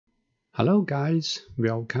Hello guys,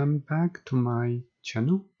 welcome back to my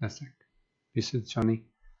channel, NetSec. This is Johnny.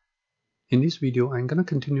 In this video, I'm gonna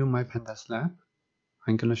continue my Pandas lab.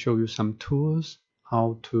 I'm gonna show you some tools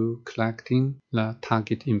how to collecting the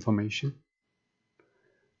target information.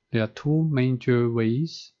 There are two major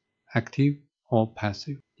ways, active or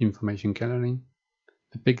passive information gathering.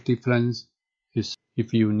 The big difference is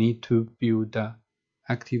if you need to build an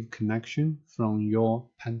active connection from your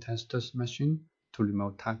pentester's machine to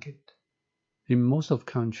remote target. In most of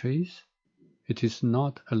countries, it is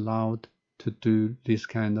not allowed to do this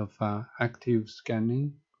kind of active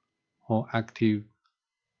scanning or active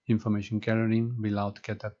information gathering without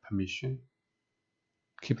getting permission.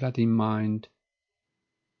 Keep that in mind.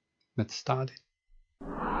 Let's start it.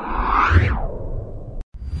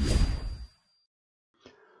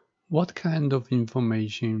 What kind of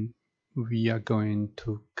information we are going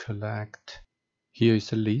to collect? Here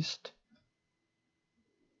is a list.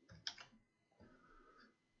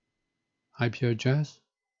 IP address,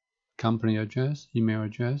 company address, email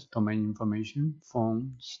address, domain information,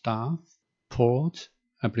 phone, staff, ports,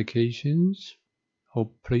 applications,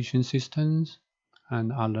 operation systems,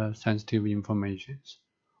 and other sensitive informations.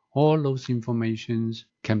 All those informations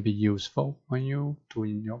can be useful when you're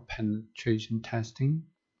doing your penetration testing.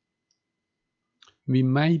 We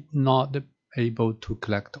may not be able to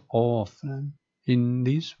collect all of them. In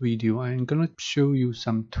this video, I'm going to show you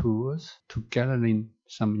some tools to gather in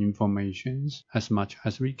some information as much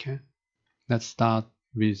as we can. Let's start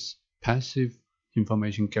with passive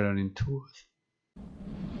information gathering tools.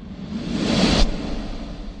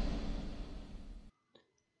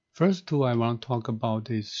 First tool I want to talk about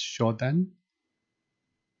is Shodan.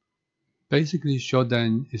 Basically,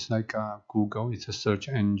 Shodan is like Google, it's a search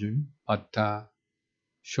engine, but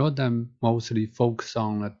Shodan mostly focuses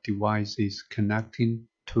on the devices connecting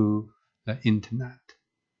to the internet.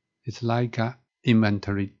 It's like an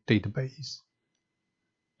inventory database.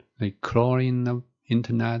 They crawl in the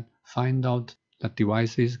internet, find out the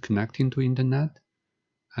devices connecting to internet,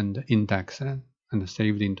 and index them and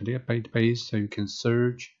save it into their database so you can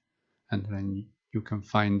search and then you can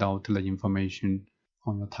find out the information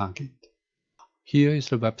on your target. Here is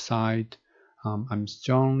the website. I'm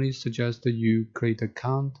strongly suggest that you create an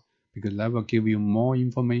account because that will give you more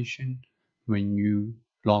information when you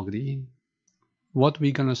log in. What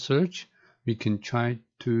we're gonna search, we can try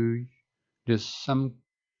to, there's some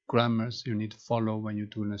grammars you need to follow when you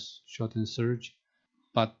do a shortened search,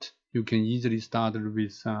 but you can easily start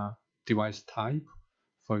with device type.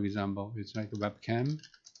 For example, it's like a webcam.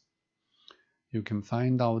 You can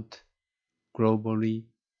find out globally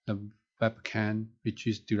the webcam which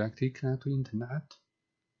is directly connected to internet.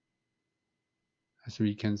 As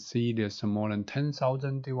we can see, there's more than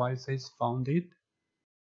 10,000 devices founded.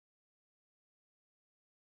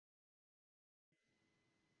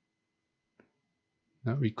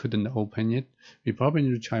 Now we couldn't open it. We probably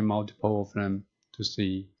need to try multiple of them to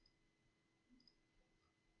see.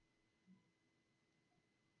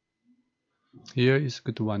 Here is a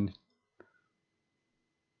good one.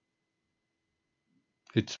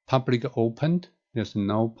 It's public opened. There's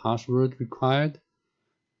no password required.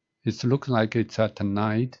 It looks like it's at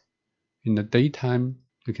night. In the daytime,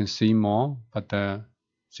 you can see more, but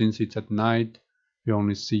since it's at night, you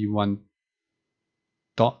only see one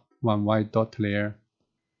white dot there.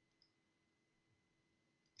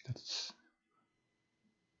 That's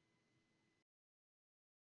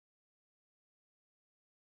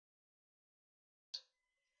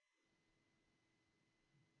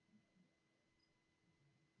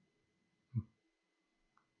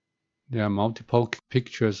There are multiple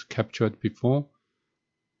pictures captured before.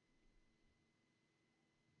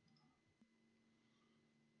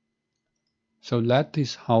 So that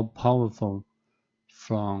is how powerful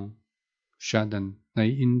from Shodan. They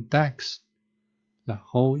index the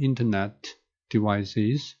whole internet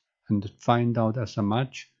devices and find out as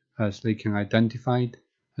much as they can identify it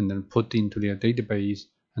and then put into their database,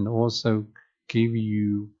 and also give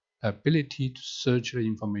you the ability to search the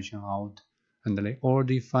information out. And they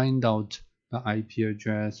already find out the IP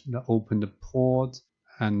address, the open port,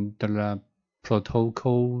 and the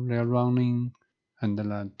protocol they're running, and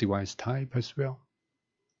the device type as well.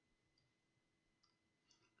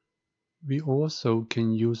 We also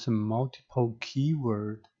can use a multiple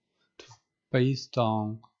keyword based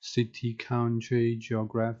on city, country,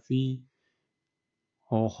 geography,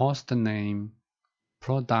 or host name,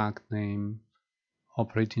 product name,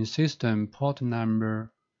 operating system, port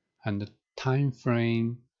number, and the time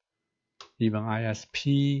frame, even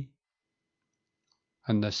ISP,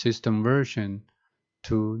 and the system version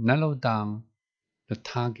to narrow down the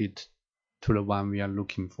target to the one we are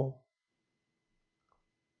looking for.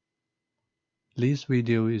 This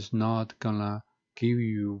video is not gonna give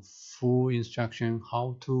you full instruction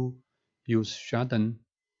how to use shorten.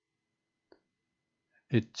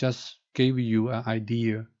 It just gave you an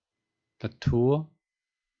idea, the tool,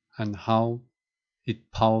 and how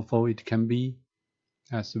powerful it can be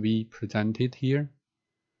as we presented here.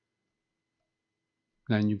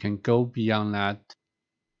 Then you can go beyond that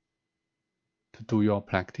to do your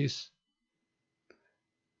practice.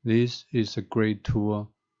 This is a great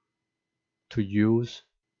tool to use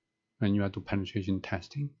when you are doing penetration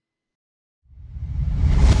testing.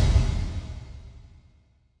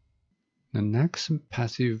 The next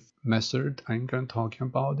passive method I'm going to talk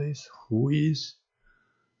about is whois.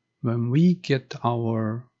 When we get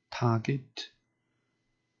our target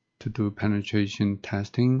to do penetration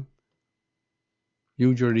testing,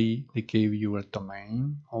 usually they give you a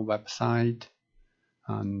domain or website,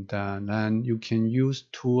 and then you can use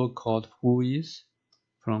tool called whois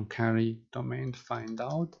from carry domain to find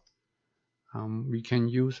out. We can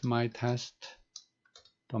use my test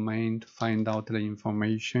domain to find out the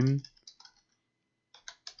information.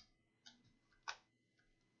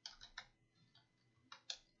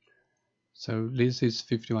 So this is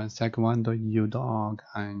 51sec1.eu.org.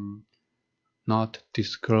 I'm not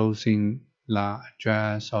disclosing the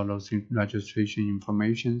address or those registration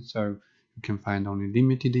information, so you can find only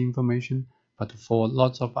limited information. But for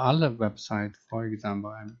lots of other websites, for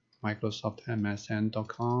example,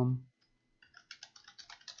 microsoftmsn.com,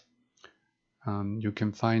 you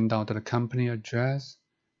can find out the company address,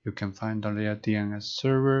 you can find out their DNS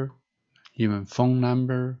server, even phone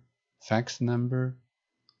number, fax number,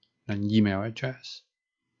 and email address.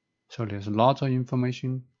 So there's lots of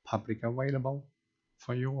information public available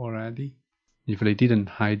for you already, if they didn't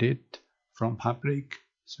hide it from public.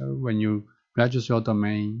 So when you register your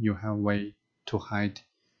domain, you have a way to hide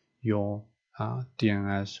your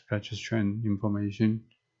DNS registration information.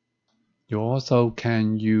 You also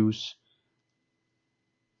can use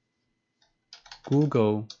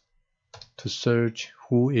Google to search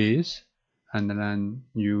whois, and then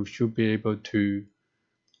you should be able to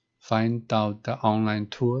find out the online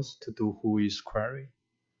tools to do whois query.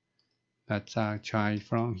 Let's try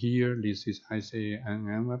from here. This is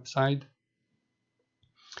ICANN website.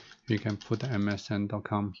 You can put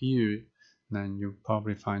msn.com here, then you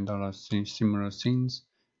probably find a lot of similar things,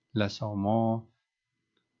 less or more,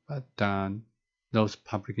 but those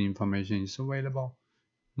public information is available.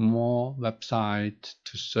 More websites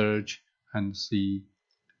to search and see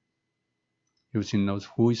using those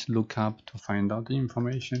whois lookup to find out the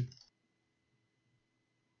information.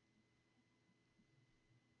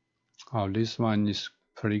 Oh, this one is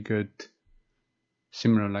pretty good,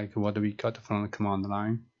 similar like what we got from the command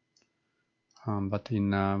line, but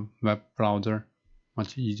in a web browser,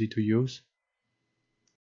 much easy to use.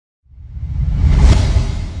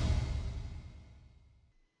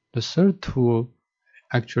 The third tool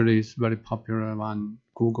actually is very popular on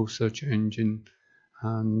Google search engine,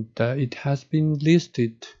 and it has been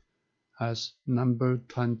listed as number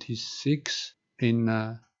 26 in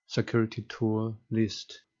a security tool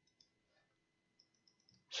list.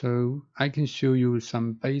 So I can show you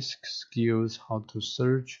some basic skills how to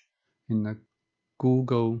search in a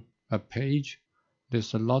Google web page.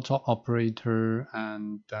 There's a lot of operator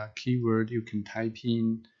and keyword you can type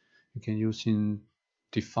in. You can use in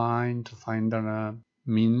define to find the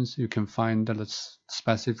means. You can find the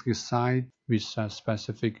specific site with a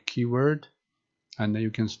specific keyword, and then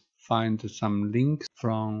you can find some links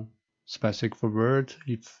from specific word.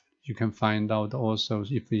 If you can find out also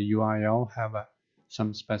if the URL have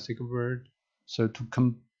some specific word. So to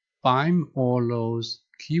combine all those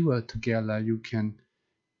keywords together, you can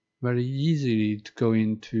very easily to go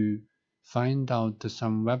into find out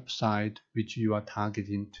some website which you are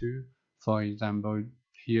targeting to. For example,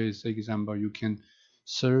 here is the example. You can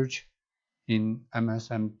search in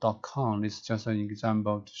msn.com. It's just an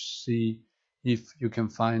example to see if you can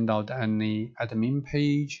find out any admin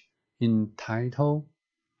page in title,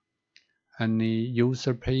 any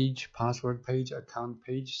user page, password page, account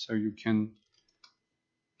page. So you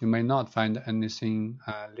may not find anything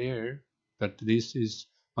there, but this is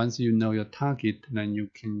once you know your target, then you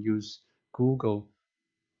can use Google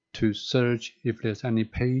to search if there's any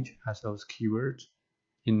page has those keywords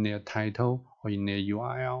in their title or in their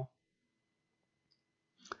URL.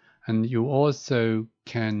 And you also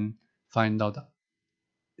can find out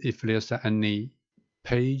if there's any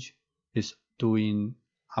page is doing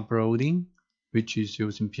uploading, which is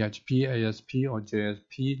using PHP, ASP, or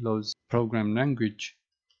JSP, those program language.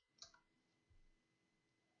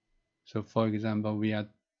 So for example, we are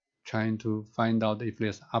trying to find out if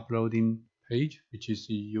there's uploading page, which is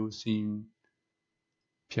using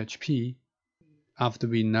PHP. After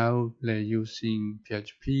we know they're using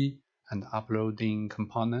PHP and uploading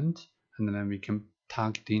component, and then we can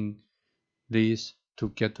targeting this to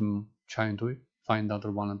get them trying to find out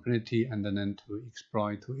the vulnerability and then to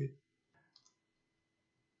exploit it.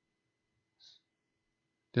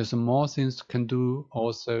 There's more things you can do.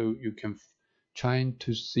 Also, you can try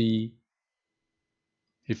to see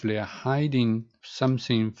if they are hiding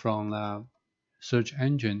something from the search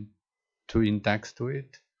engine to index to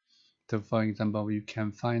it. So for example, you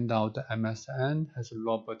can find out the MSN has a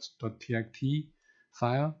robots.txt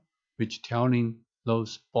file which telling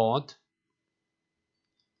those bots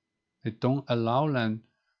they don't allow them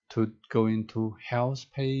to go into health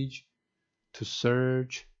page to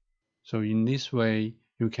search. So in this way,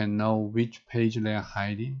 you can know which page they are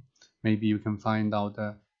hiding. Maybe you can find out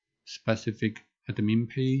a specific admin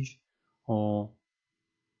page or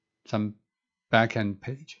some backend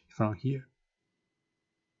page from here.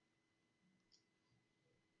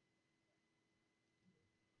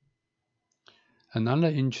 Another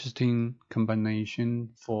interesting combination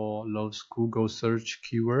for those Google search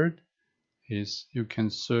keyword is you can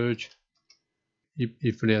search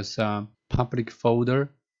if there's a public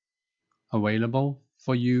folder available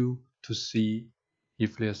for you to see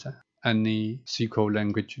if there's any SQL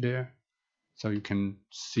language there. So you can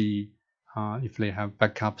see if they have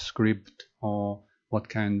backup script or what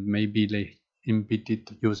kind, maybe they embedded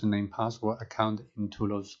username password account into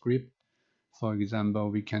those script. For example,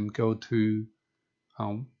 we can go to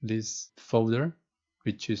this folder,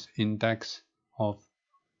 which is index of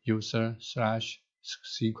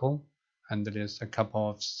user/SQL, and there's a couple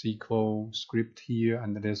of SQL script here,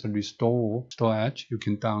 and there's a restore storage. You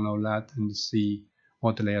can download that and see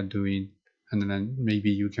what they are doing, and then maybe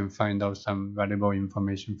you can find out some valuable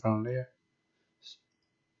information from there.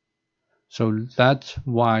 So that's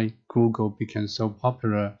why Google became so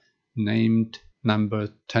popular, named number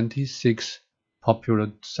 26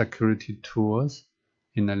 popular security tools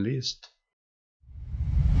in a list.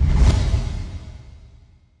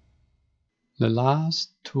 The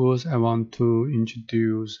last tools I want to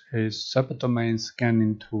introduce is subdomain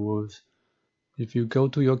scanning tools. If you go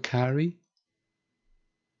to your query,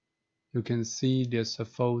 you can see there's a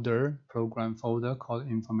folder, program folder called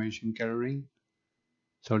information gathering.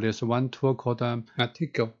 So there's one tool called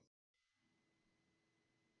article.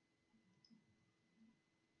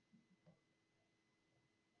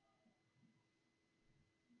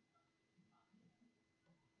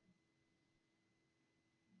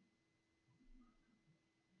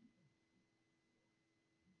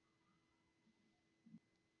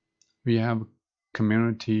 We have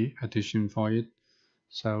community edition for it.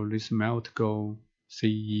 So this MeltGo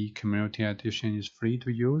CE community edition is free to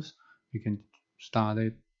use. You can start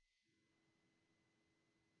it.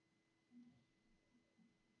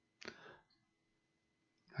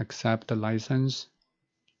 Accept the license.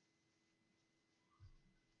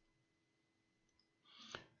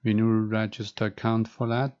 We need to register account for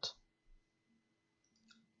that.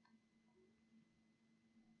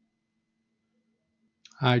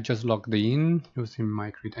 I just logged in using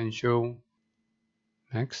my credential.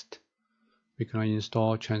 Next, we can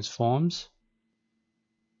install transforms.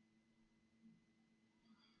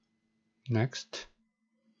 Next,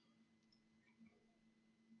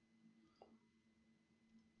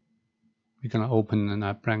 we're gonna open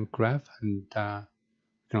a blank graph and we're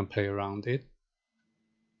gonna play around it.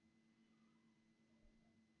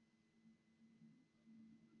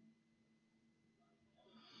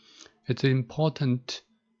 It's important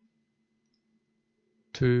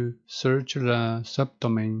to search the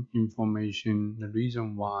subdomain information. The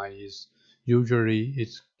reason why is usually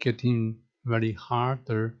it's getting very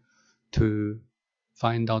harder to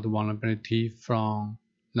find out vulnerability from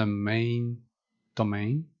the main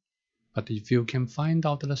domain. But if you can find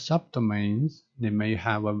out the subdomains, they may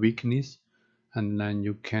have a weakness, and then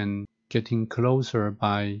you can getting closer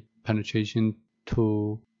by penetration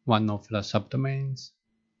to one of the subdomains.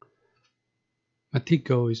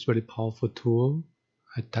 Matigo is a very powerful tool.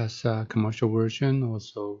 It has a commercial version,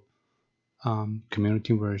 also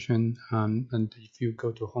community version. And if you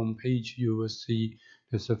go to home page, you will see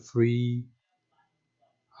there's a free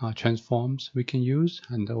transforms we can use,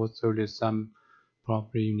 and also there's some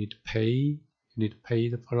probably you need to pay. You need to pay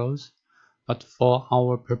for those. But for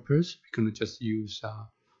our purpose, we're gonna just use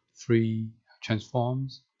free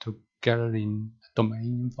transforms to gather in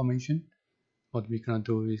domain information. What we're gonna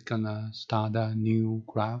do is gonna start a new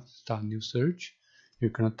graph, start a new search. You're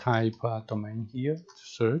gonna type a domain here to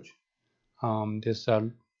search. There's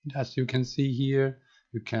as you can see here,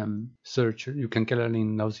 you can search, you can gather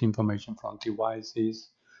in those information from devices,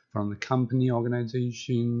 from the company,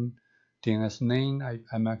 organization, DNS name,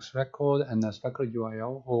 IMAX record, NS record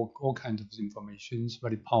URL, all kinds of information. It's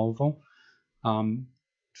very powerful.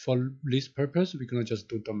 For this purpose, we're gonna just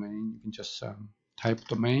do domain. You can just type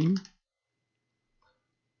domain,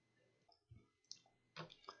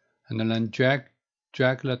 and then drag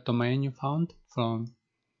the domain you found from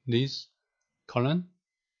this column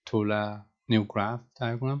to the new graph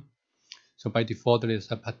diagram. So by default, there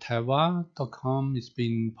is a pateva.com. It's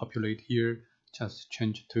being populated here. Just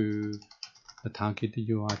change to the target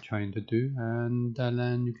you are trying to do, and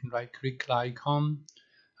then you can right-click the icon.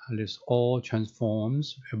 There's all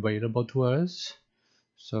transforms available to us.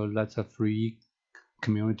 So that's a free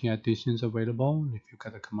community editions available. If you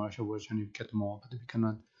get a commercial version, you get more, but we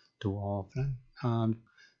cannot do all of them.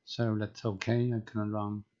 So that's okay. I can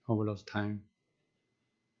run over those time.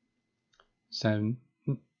 So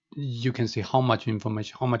you can see how much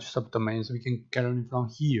information, how much subdomains we can get from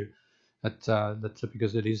here. That's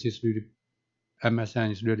because this is really,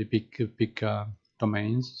 MSN is really big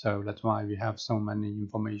domains, so that's why we have so many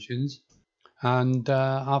informations. And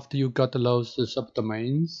after you got those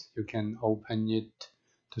subdomains, you can open it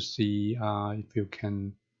to see if you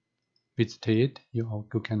can visit it. You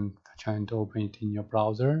can try to open it in your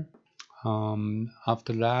browser.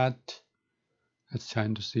 After that, let's try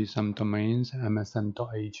to see some domains: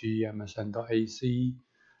 msn.ag, msn.ac,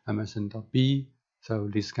 msn.b. So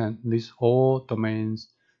these all domains,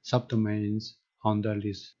 subdomains under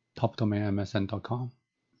this top domain msn.com.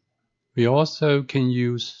 We also can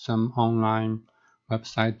use some online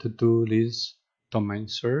website to do this domain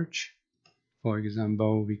search. For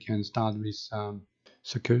example, we can start with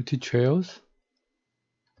security trails.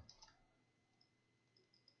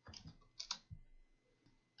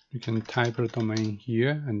 You can type a domain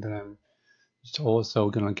here, and then it's also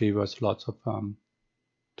gonna give us lots of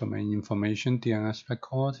domain information, DNS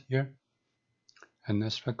record here,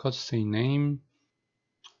 NS record, same name.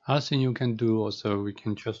 Other thing you can do also, we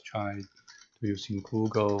can just try using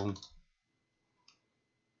Google,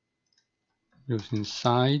 using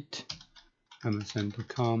site,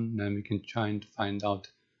 msn.com, then we can try to find out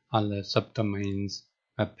other subdomains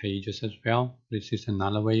web pages as well. This is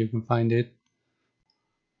another way you can find it.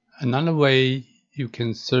 Another way you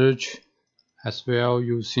can search as well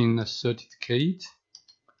using a certificate.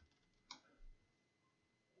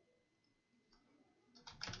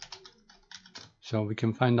 So we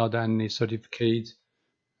can find out any certificates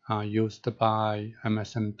used by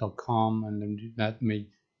msn.com, and then that may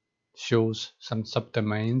shows some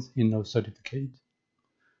subdomains in those certificates.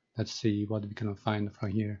 Let's see what we can find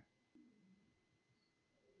from here.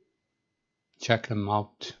 Check them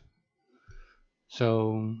out.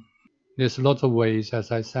 So there's lots of ways,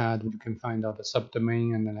 as I said, you can find out the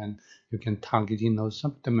subdomain, and then you can target in those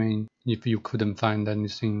subdomains if you couldn't find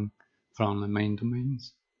anything from the main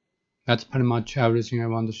domains. That's pretty much everything I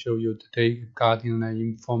want to show you today regarding the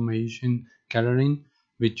information gathering,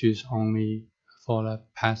 which is only for the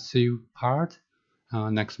passive part.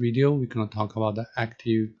 Next video, we're going to talk about the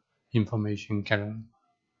active information gathering.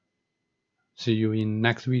 See you in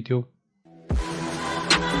next video.